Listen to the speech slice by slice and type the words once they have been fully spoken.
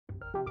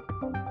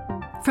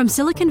From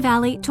Silicon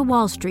Valley to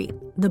Wall Street,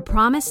 the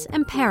promise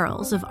and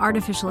perils of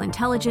artificial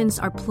intelligence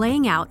are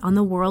playing out on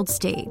the world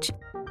stage.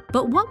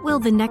 But what will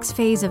the next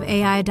phase of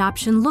AI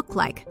adoption look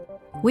like?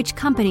 Which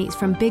companies,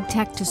 from big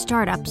tech to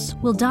startups,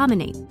 will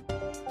dominate?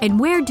 And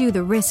where do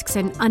the risks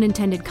and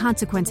unintended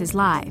consequences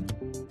lie?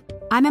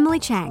 I'm Emily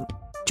Chang.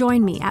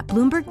 Join me at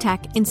Bloomberg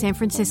Tech in San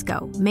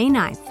Francisco, May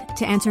 9th,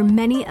 to answer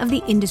many of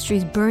the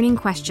industry's burning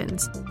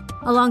questions,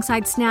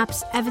 alongside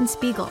Snap's Evan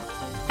Spiegel,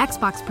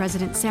 Xbox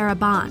President Sarah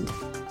Bond,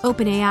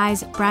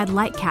 OpenAI's Brad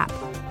Lightcap,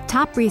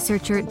 top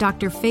researcher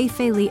Dr.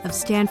 Fei-Fei Li of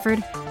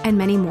Stanford, and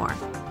many more.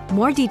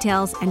 More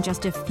details and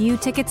just a few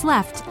tickets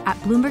left at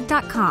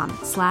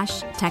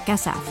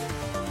Bloomberg.com/TechSF.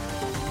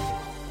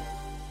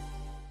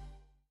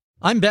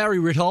 I'm Barry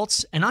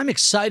Ritholtz, and I'm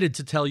excited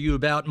to tell you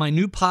about my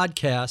new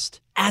podcast,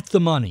 At the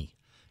Money.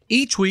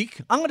 Each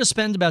week, I'm going to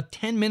spend about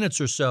 10 minutes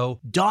or so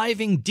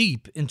diving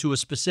deep into a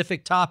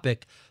specific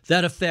topic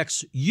that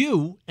affects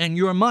you and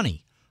your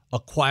money,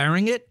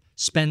 acquiring it,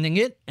 spending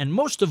it, and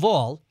most of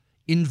all,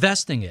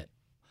 investing it.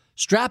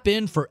 Strap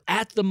in for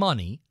At the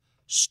Money,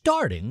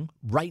 starting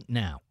right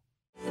now.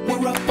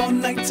 We're up all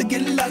night to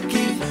get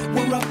lucky.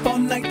 We're up all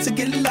night to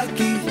get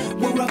lucky.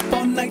 We're up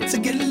all night to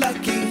get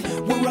lucky.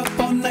 We're up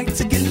all night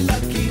to get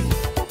lucky.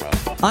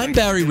 I'm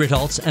Barry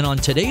Ritholtz, and on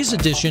today's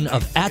edition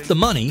of At the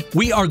Money,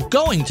 we are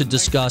going to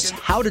discuss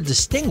how to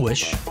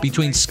distinguish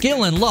between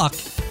skill and luck,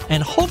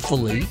 and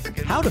hopefully,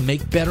 how to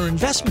make better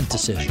investment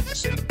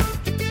decisions.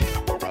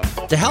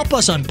 To help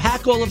us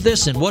unpack all of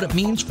this and what it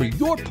means for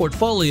your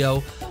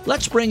portfolio,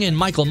 let's bring in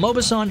Michael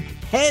Mauboussin,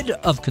 head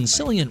of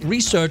Consilient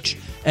Research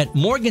at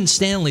Morgan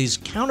Stanley's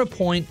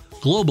Counterpoint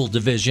Global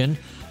Division.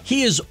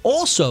 He is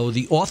also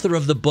the author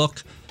of the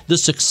book, The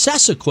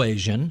Success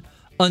Equation,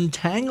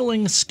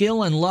 Untangling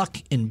Skill and Luck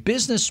in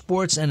Business,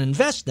 Sports, and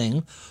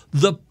Investing,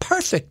 the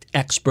perfect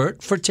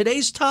expert for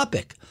today's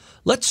topic.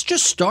 Let's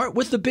just start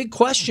with the big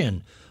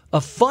question. A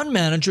fund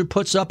manager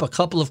puts up a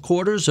couple of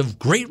quarters of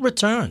great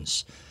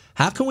returns.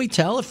 How can we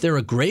tell if they're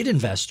a great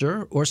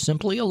investor or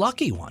simply a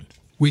lucky one?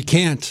 We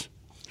can't.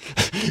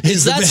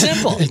 Is that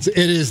simple? It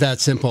is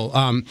that simple.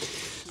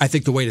 I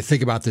think the way to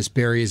think about this,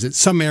 Barry, is that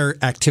some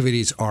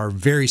activities are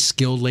very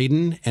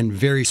skill-laden and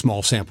very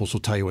small samples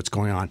will tell you what's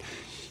going on.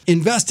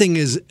 Investing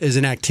is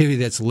an activity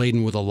that's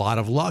laden with a lot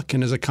of luck,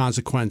 and as a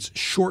consequence,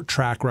 short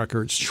track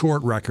records,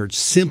 short records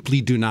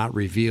simply do not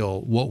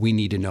reveal what we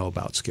need to know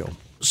about skill.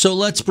 So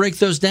let's break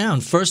those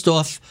down. First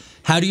off,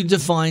 how do you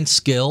define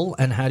skill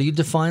and how do you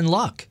define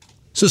luck?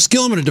 So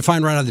skill I'm going to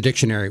define right out of the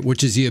dictionary,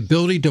 which is the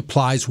ability to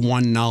apply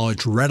one's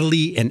knowledge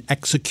readily in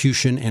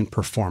execution and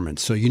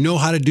performance. So you know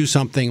how to do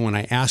something. When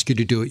I ask you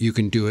to do it, you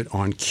can do it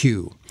on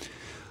cue.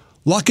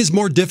 Luck is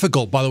more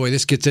difficult. By the way,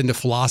 this gets into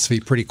philosophy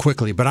pretty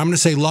quickly, but I'm going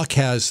to say luck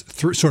has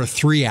sort of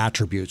three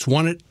attributes.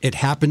 One, it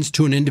happens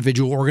to an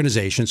individual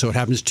organization, so it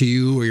happens to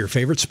you or your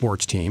favorite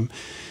sports team.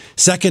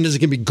 Second is it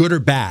can be good or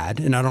bad,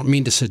 and I don't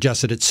mean to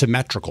suggest that it's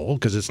symmetrical,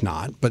 because it's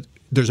not, but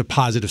there's a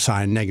positive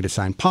sign, negative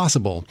sign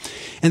possible.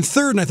 And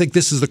third, and I think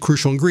this is the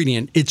crucial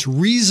ingredient, it's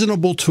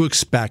reasonable to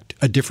expect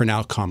a different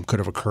outcome could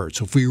have occurred.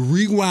 So if we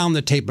rewound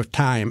the tape of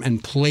time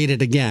and played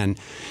it again,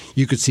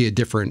 you could see a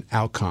different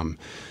outcome.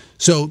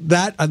 So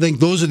that, I think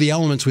those are the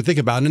elements we think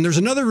about. And there's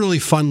another really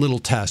fun little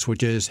test,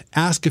 which is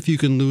ask if you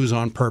can lose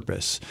on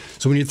purpose.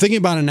 So when you're thinking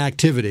about an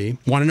activity,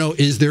 want to know,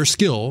 is there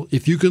skill?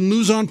 If you can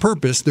lose on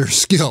purpose, there's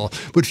skill.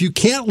 But if you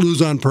can't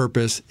lose on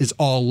purpose, it's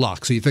all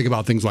luck. So you think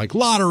about things like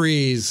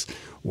lotteries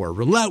or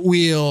roulette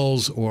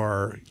wheels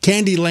or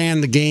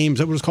Candyland, the game. Is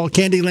that what it's called?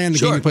 Candyland, the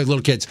game you play with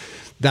little kids.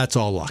 That's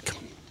all luck.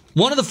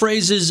 One of the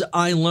phrases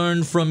I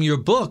learned from your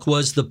book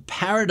was the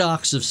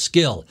paradox of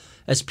skill.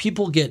 As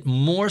people get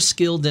more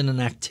skilled in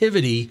an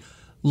activity,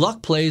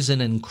 luck plays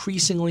an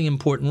increasingly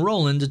important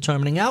role in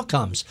determining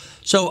outcomes.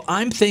 So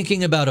I'm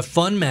thinking about a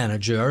fund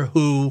manager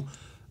who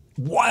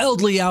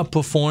wildly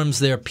outperforms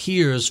their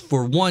peers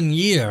for 1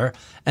 year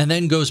and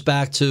then goes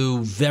back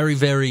to very,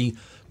 very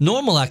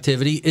normal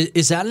activity.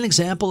 Is that an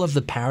example of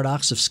the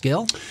paradox of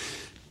skill?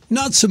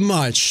 Not so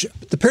much.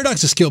 The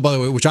paradox of skill, by the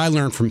way, which I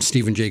learned from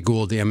Stephen Jay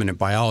Gould, the eminent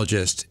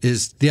biologist,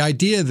 is the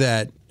idea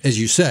that, as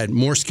you said,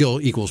 more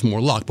skill equals more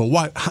luck. But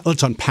why?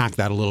 Let's unpack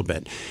that a little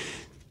bit.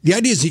 The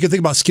idea is you can think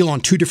about skill on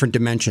two different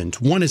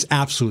dimensions. One is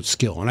absolute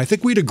skill. And I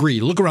think we'd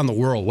agree, look around the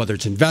world, whether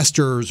it's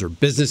investors or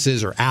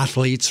businesses or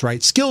athletes,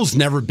 right? Skill's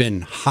never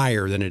been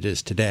higher than it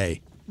is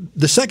today.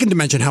 The second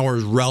dimension, however,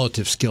 is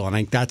relative skill. And I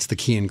think that's the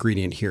key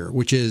ingredient here,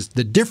 which is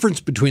the difference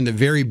between the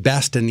very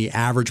best and the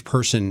average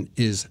person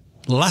is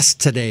less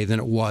today than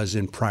it was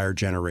in prior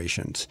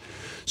generations.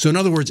 So in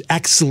other words,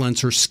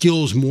 excellence or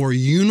skill is more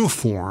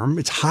uniform.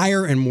 It's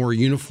higher and more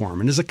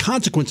uniform. And as a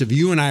consequence of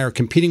you and I are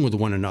competing with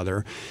one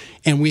another,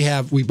 and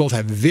we both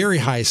have very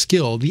high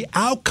skill, the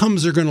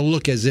outcomes are going to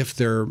look as if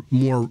they're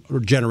more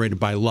generated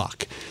by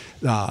luck.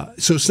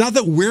 So it's not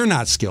that we're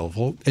not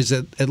skillful, it's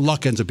that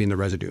luck ends up being the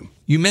residue.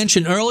 You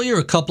mentioned earlier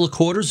a couple of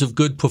quarters of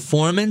good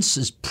performance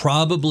is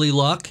probably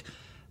luck.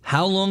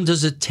 How long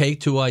does it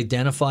take to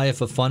identify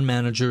if a fund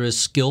manager is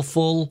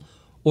skillful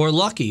or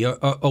lucky?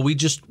 Are we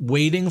just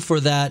waiting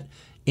for that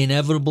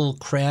inevitable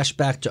crash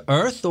back to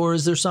earth, or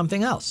is there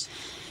something else?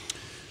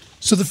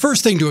 So the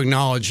first thing to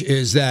acknowledge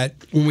is that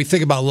when we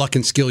think about luck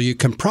and skill, you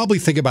can probably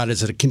think about it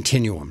as a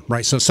continuum,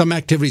 right? So some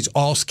activities,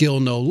 all skill,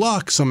 no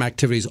luck. Some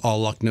activities, all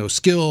luck, no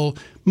skill.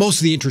 Most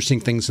of the interesting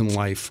things in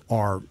life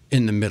are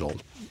in the middle.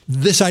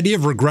 This idea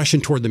of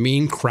regression toward the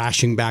mean,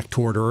 crashing back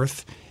toward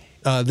earth,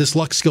 this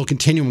luck skill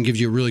continuum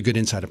gives you a really good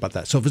insight about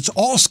that. So if it's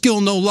all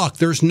skill, no luck,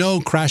 there's no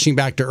crashing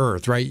back to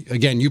earth, right?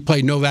 Again, you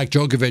play Novak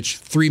Djokovic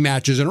 3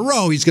 matches in a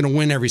row, he's going to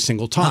win every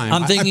single time.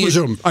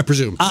 I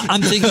presume.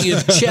 I'm thinking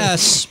of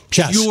chess,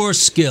 pure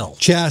skill.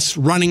 Chess,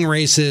 running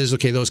races,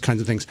 okay, those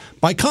kinds of things.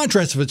 By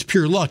contrast, if it's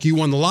pure luck, you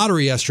won the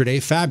lottery yesterday,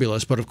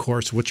 fabulous, but of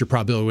course, what's your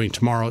probability of winning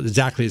tomorrow?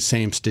 Exactly the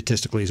same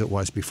statistically as it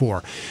was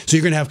before. So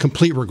you're going to have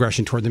complete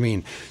regression toward the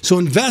mean. So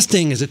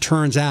investing, as it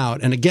turns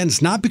out, and again,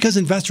 it's not because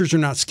investors are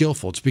not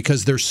skillful, it's because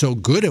they're so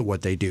good at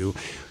what they do,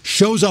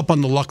 shows up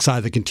on the luck side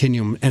of the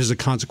continuum, and as a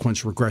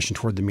consequence, regression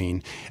toward the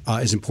mean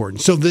is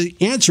important. So the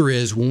answer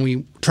is, when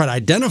we try to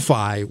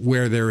identify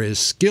where there is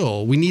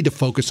skill, we need to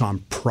focus on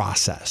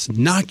process,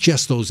 not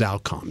just those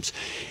outcomes.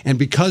 And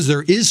because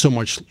there is so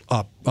much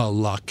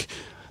luck,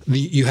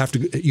 you have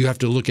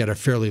to look at a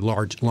fairly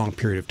long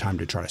period of time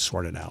to try to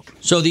sort it out.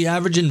 So the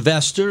average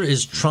investor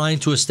is trying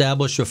to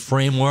establish a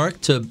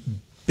framework to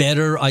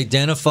better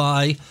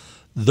identify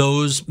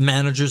those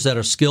managers that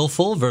are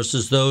skillful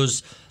versus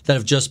those that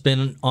have just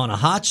been on a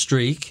hot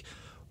streak.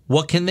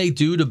 What can they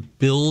do to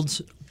build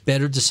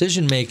better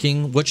decision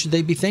making? What should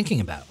they be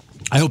thinking about?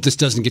 I hope this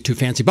doesn't get too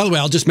fancy. By the way,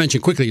 I'll just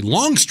mention quickly,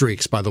 long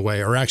streaks, by the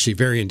way, are actually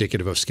very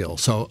indicative of skill.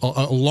 So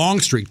a long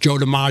streak, Joe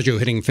DiMaggio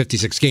hitting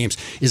 56 games,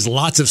 is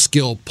lots of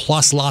skill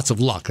plus lots of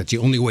luck. That's the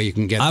only way you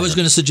can get there. I was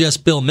going to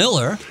suggest Bill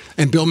Miller.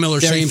 And Bill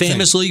Miller, very same thing.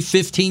 famously,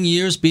 15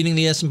 years beating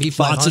the S&P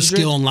 500. Lots of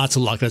skill and lots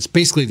of luck. That's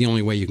basically the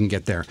only way you can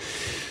get there.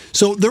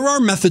 So there are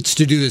methods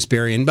to do this,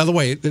 Barry. And by the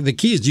way, the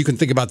key is you can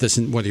think about this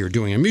in whether you're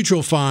doing a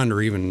mutual fund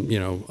or even,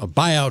 a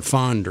buyout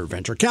fund or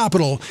venture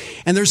capital.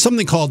 And there's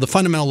something called the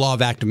fundamental law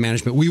of active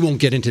management. We won't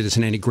get into this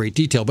in any great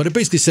detail, but it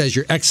basically says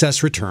your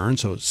excess return,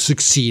 so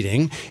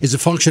succeeding, is a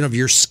function of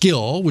your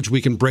skill, which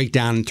we can break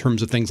down in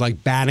terms of things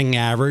like batting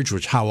average,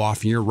 which how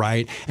often you're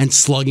right, and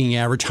slugging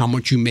average, how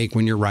much you make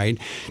when you're right,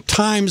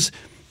 times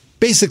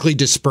basically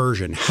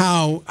dispersion,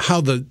 how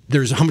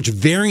much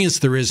variance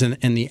there is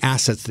in the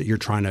assets that you're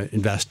trying to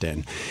invest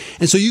in.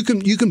 And so you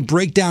can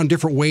break down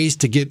different ways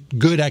to get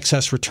good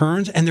excess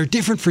returns, and they're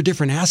different for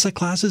different asset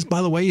classes,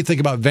 by the way. You think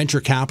about venture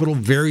capital,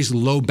 very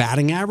low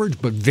batting average,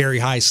 but very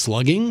high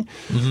slugging,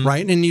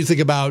 right? And you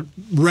think about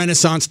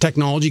Renaissance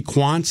technology,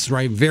 quants,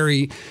 right?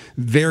 Very,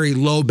 very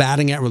low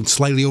batting average,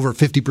 slightly over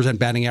 50%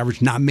 batting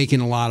average, not making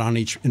a lot on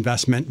each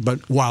investment,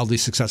 but wildly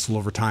successful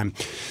over time.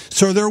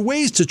 So there are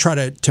ways to try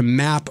to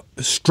map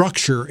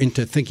structure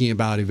into thinking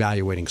about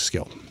evaluating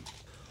skill.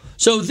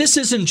 So this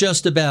isn't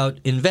just about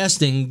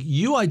investing.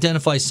 You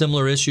identify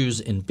similar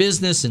issues in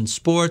business and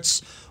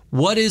sports.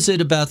 What is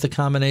it about the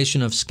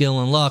combination of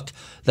skill and luck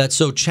that's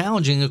so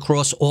challenging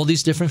across all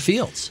these different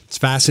fields? It's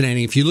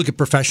fascinating. If you look at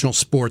professional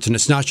sports, and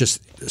it's not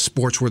just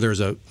sports where there's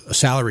a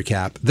salary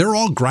cap, they're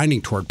all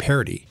grinding toward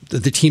parity.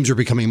 The teams are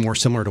becoming more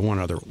similar to one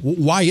another.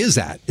 Why is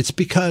that? It's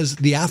because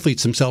the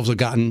athletes themselves have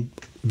gotten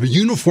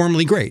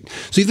uniformly great.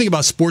 So you think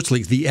about sports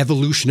leagues, the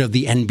evolution of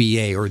the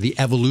NBA or the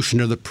evolution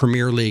of the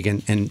Premier League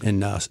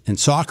and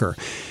soccer.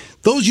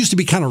 Those used to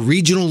be kind of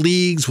regional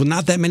leagues with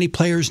not that many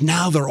players.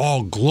 Now they're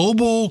all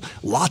global,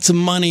 lots of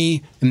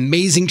money,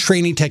 amazing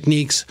training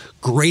techniques,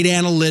 great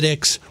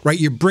analytics, right?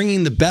 You're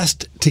bringing the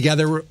best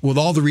together with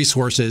all the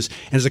resources,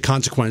 and as a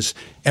consequence,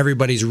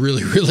 everybody's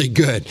really, really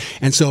good.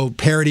 And so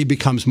parity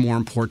becomes more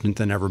important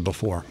than ever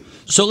before.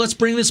 So let's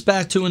bring this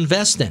back to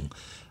investing.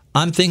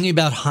 I'm thinking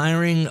about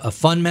hiring a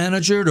fund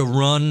manager to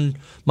run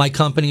my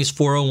company's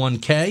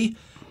 401k.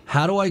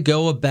 How do I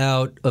go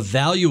about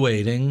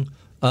evaluating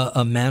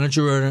a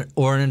manager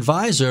or an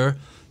advisor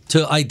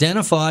to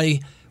identify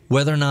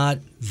whether or not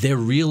they're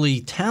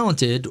really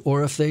talented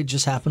or if they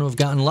just happen to have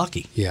gotten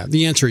lucky? Yeah,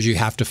 the answer is you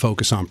have to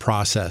focus on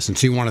process. And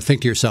so you want to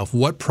think to yourself,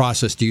 what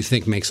process do you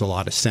think makes a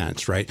lot of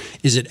sense, right?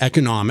 Is it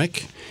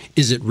economic?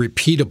 Is it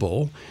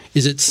repeatable?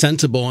 Is it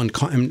sensible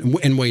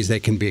in ways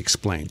that can be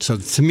explained? So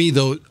to me,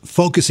 though,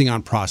 focusing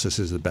on process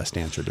is the best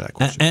answer to that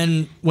question.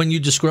 And when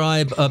you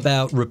describe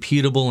about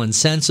repeatable and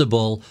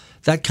sensible,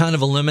 that kind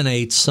of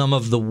eliminates some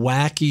of the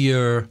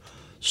wackier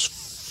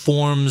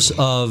forms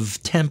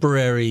of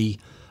temporary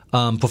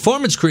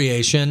performance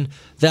creation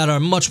that are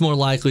much more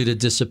likely to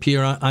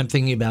disappear. I'm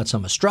thinking about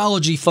some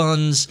astrology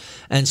funds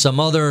and some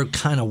other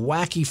kind of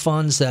wacky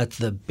funds that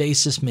the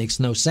basis makes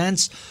no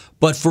sense.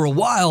 But for a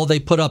while, they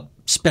put up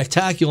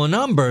spectacular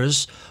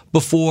numbers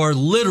before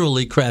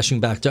literally crashing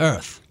back to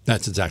earth.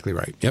 That's exactly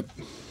right. Yep.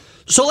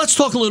 So let's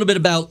talk a little bit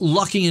about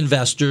lucky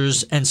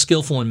investors and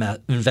skillful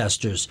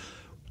investors.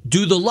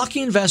 Do the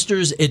lucky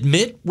investors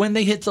admit when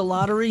they hit the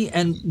lottery?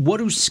 And what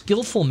do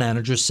skillful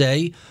managers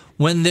say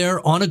when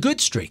they're on a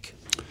good streak?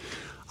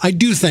 I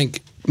do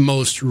think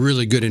most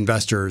really good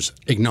investors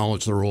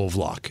acknowledge the role of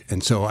luck.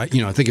 And so, I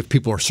think if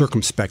people are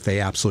circumspect, they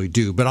absolutely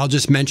do. But I'll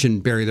just mention,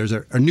 Barry, there's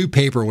a new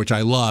paper which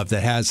I love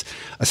that has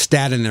a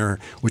stat in there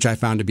which I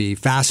found to be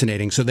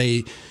fascinating. So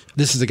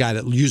this is a guy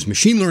that used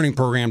machine learning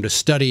program to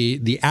study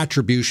the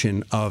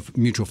attribution of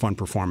mutual fund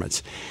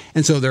performance.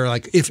 And so they're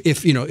like,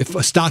 if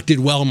a stock did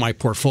well in my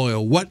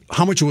portfolio,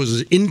 how much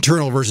was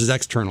internal versus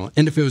external?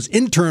 And if it was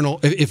internal,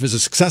 if it was a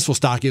successful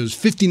stock, it was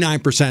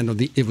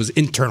 59% it was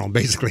internal,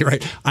 basically,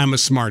 right? I'm a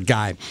smart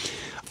guy.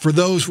 For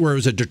those where it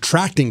was a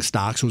detracting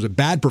stock, so it was a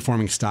bad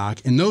performing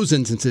stock, in those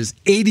instances,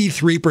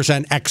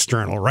 83%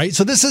 external, right?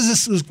 So this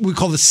is we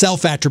call the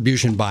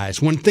self-attribution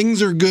bias. When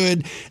things are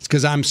good, it's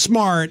because I'm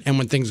smart, and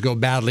when things go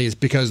badly, it's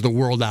because the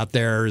world out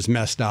there is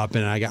messed up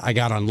and I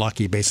got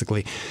unlucky,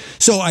 basically.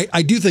 So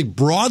I do think,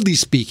 broadly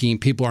speaking,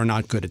 people are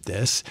not good at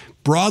this.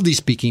 Broadly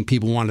speaking,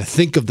 people want to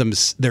think of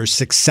their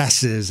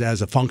successes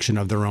as a function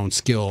of their own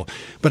skill.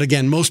 But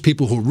again, most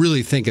people who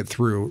really think it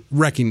through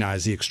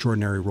recognize the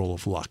extraordinary role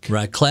of luck.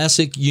 Right.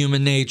 Classic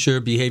human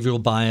nature,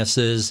 behavioral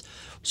biases.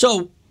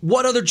 So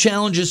what other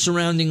challenges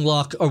surrounding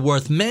luck are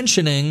worth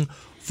mentioning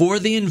for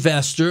the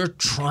investor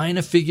trying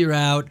to figure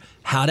out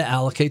how to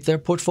allocate their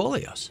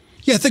portfolios?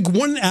 Yeah, I think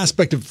one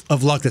aspect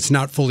of luck that's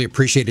not fully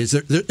appreciated is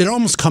that it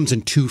almost comes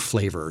in two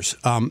flavors.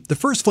 The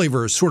first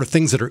flavor is sort of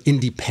things that are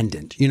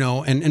independent,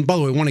 and by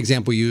the way, one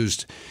example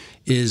used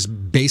is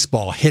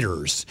baseball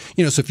hitters.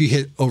 So if you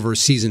hit over a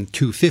season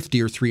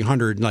 250 or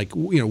 300,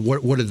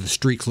 what do the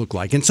streaks look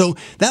like? And so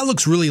that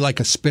looks really like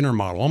a spinner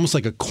model, almost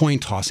like a coin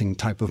tossing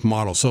type of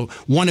model. So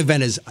one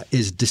event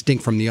is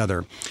distinct from the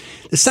other.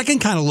 The second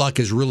kind of luck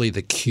is really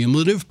the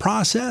cumulative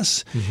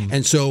process. Mm-hmm.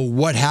 And so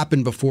what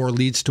happened before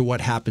leads to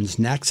what happens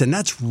next. And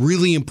that's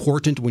really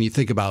important when you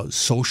think about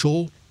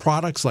social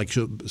products like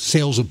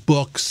sales of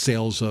books,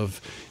 sales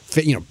of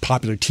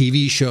popular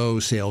TV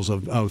shows, sales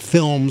of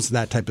films,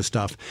 that type of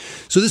stuff.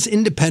 So this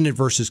independent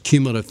versus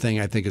cumulative thing,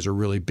 I think, is a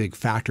really big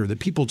factor that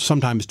people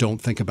sometimes don't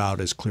think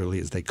about as clearly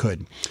as they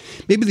could.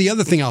 Maybe the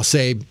other thing I'll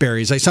say,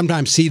 Barry, is I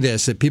sometimes see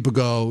this, that people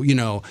go,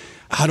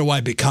 how do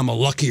I become a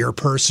luckier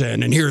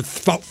person? And here are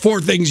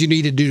 4 things you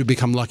need to do to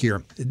become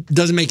luckier. It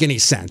doesn't make any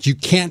sense. You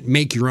can't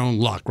make your own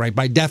luck, right?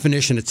 By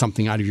definition, it's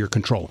something out of your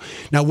control.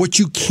 Now, what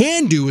you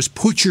can do is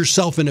put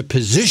yourself in a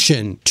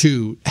position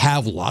to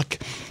have luck.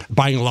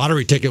 Buying a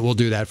lottery ticket will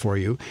do that for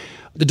you.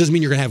 That doesn't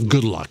mean you're going to have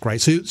good luck,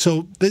 right?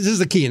 So this is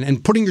the key.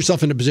 And putting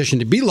yourself in a position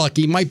to be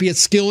lucky might be a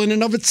skill in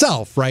and of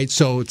itself, right?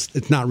 So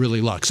it's not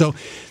really luck. So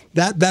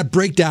that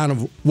breakdown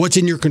of what's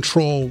in your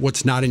control,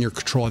 what's not in your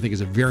control, I think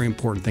is a very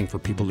important thing for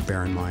people to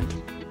bear in mind.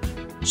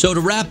 So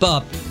to wrap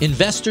up,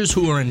 investors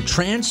who are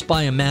entranced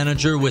by a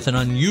manager with an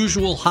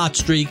unusual hot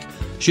streak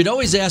should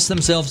always ask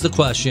themselves the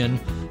question,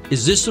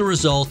 is this the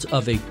result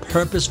of a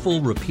purposeful,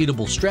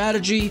 repeatable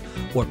strategy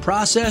or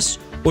process,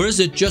 or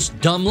is it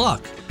just dumb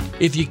luck?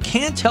 If you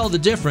can't tell the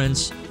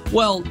difference,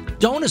 well,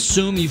 don't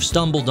assume you've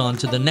stumbled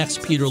onto the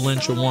next Peter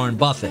Lynch or Warren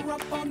Buffett.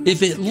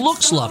 If it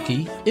looks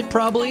lucky, it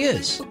probably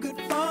is.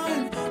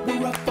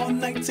 We're up all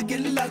night to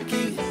get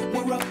lucky.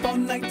 We're up all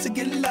night to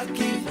get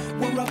lucky.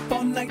 We're up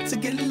all night to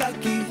get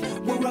lucky.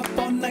 We're up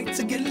all night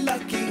to get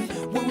lucky.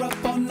 We're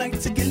up all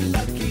night to get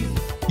lucky.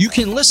 You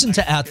can listen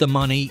to At the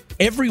Money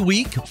every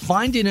week.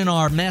 Find it in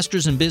our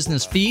Masters in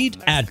Business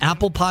feed at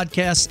Apple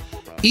Podcasts.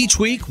 Each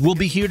week, we'll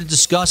be here to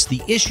discuss the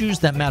issues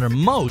that matter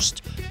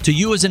most to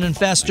you as an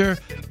investor.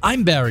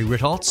 I'm Barry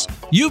Ritholtz.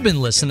 You've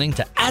been listening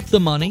to At the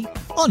Money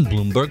on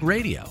Bloomberg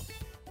Radio.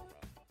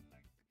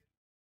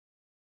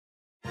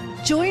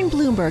 Join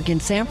Bloomberg in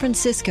San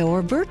Francisco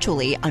or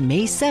virtually on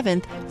May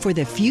 7th for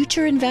The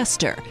Future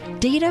Investor,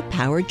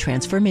 Data-Powered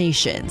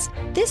Transformations.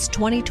 This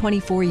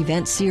 2024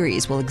 event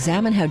series will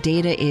examine how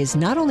data is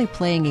not only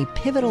playing a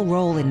pivotal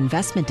role in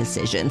investment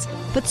decisions,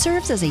 but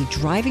serves as a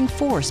driving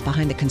force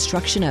behind the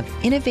construction of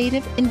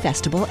innovative,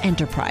 investable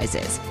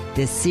enterprises.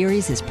 This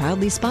series is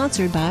proudly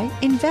sponsored by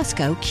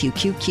Invesco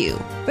QQQ.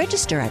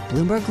 Register at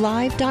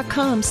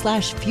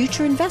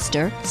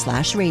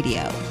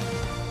BloombergLive.com/futureinvestor/radio.